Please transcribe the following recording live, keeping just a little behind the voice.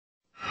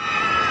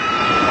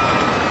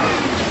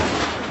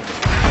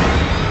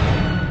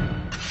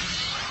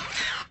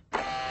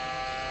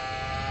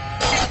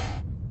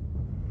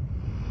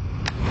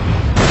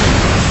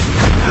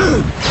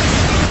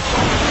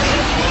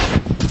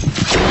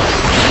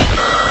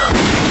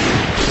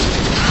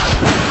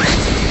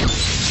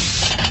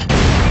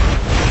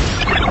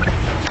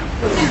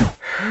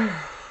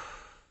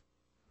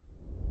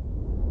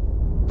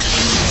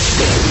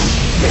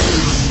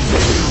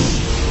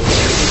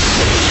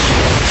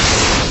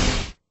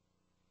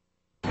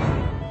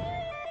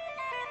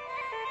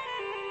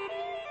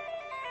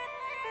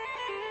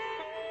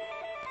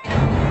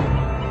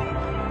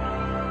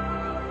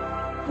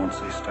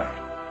once I start,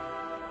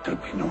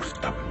 there'll be no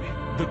stopping me.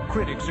 The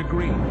critics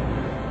agree.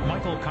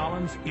 Michael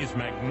Collins is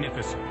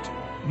magnificent,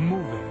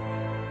 moving,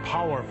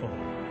 powerful,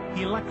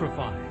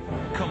 electrifying,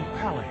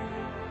 compelling,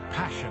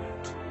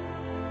 passionate.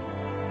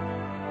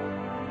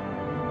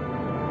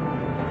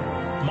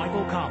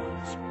 Michael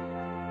Collins.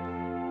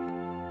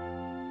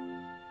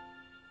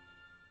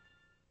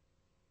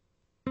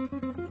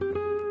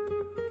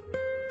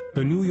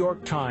 The New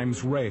York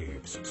Times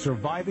raves,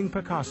 Surviving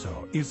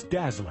Picasso is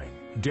dazzling,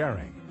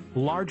 daring,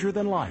 larger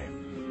than life.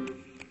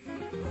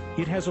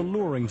 It has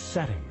alluring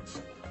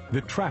settings,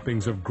 the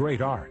trappings of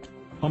great art,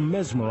 a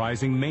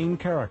mesmerizing main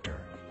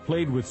character,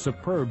 played with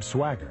superb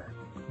swagger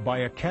by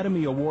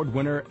Academy Award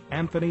winner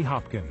Anthony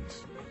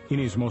Hopkins in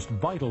his most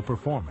vital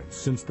performance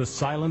since The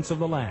Silence of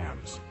the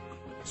Lambs,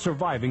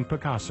 Surviving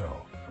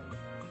Picasso.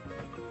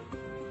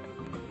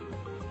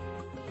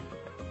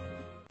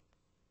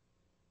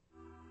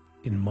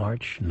 In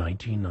March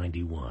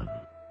 1991,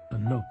 a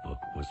notebook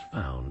was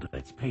found.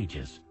 Its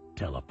pages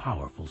tell a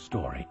powerful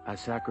story. I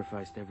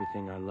sacrificed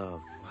everything I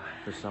love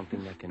for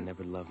something that can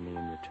never love me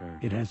in return.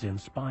 It has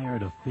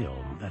inspired a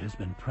film that has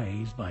been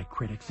praised by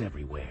critics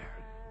everywhere.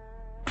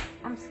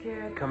 I'm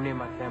scared. Come near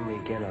my family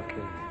again, I'll kill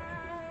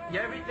you.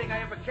 You're everything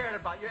I ever cared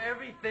about. You're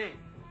everything.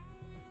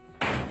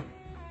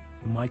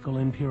 Michael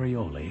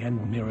Imperioli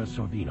and Mira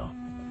Sorvino.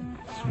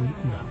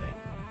 Sweet Nothing.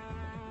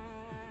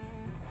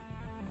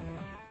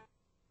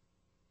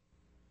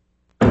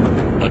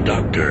 A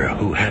doctor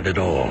who had it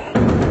all.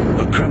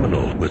 A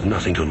criminal with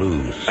nothing to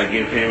lose. I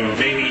give him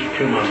maybe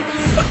 2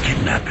 months. A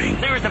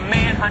kidnapping There is a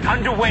manhunt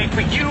underway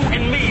for you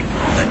and me.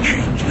 that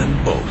changed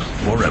them both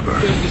forever.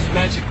 There's this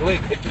magic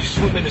lake. If you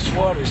swim in its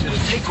waters, it'll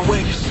take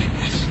away your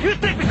sickness. You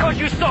think because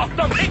you saw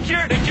some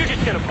picture that you're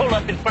just gonna pull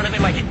up in front of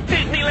it like it's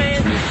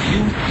Disneyland? If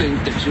you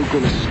think that you're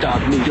gonna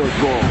stop me, you're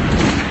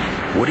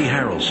wrong. Woody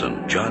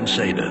Harrelson, John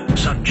Seda,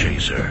 Sun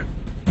Chaser.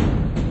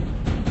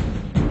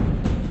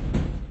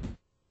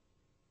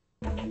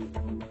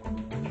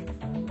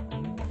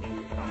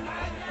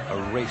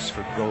 A race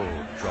for gold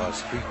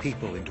draws 3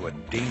 people into a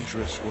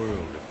dangerous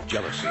world of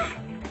jealousy,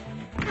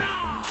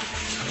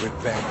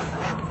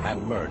 revenge,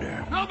 and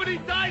murder. Nobody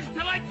dies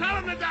till I tell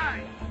him to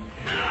die.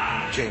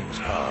 James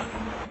Caan,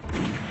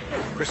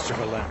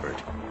 Christopher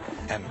Lambert,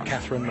 and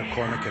Catherine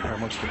McCormick in her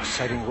most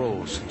exciting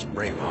role since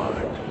Braveheart.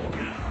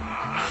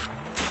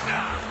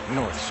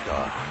 North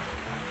Star.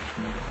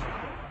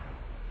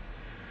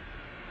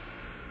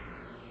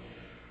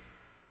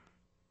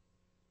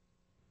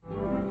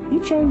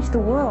 You changed the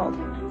world.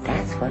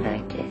 That's what I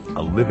did.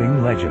 A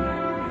living legend.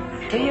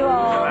 To you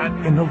all.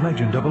 In the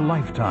legend of a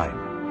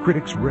lifetime,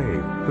 critics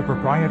rave. The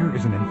Proprietor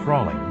is an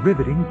enthralling,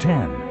 riveting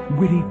 10.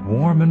 Witty,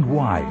 warm, and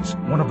wise.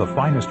 One of the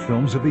finest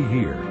films of the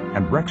year.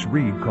 And Rex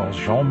Reed calls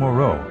Jean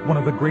Moreau one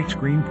of the great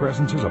screen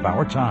presences of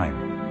our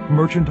time.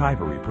 Merchant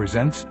Ivory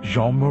presents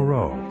Jean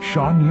Moreau,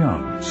 Sean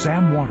Young,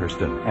 Sam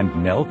Waterston, and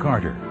Nell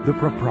Carter, The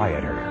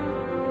Proprietor.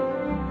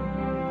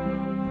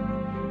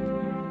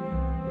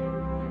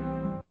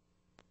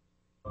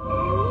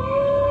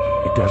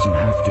 It doesn't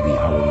have to be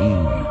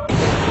Halloween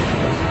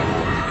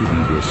to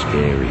be this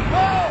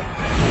scary.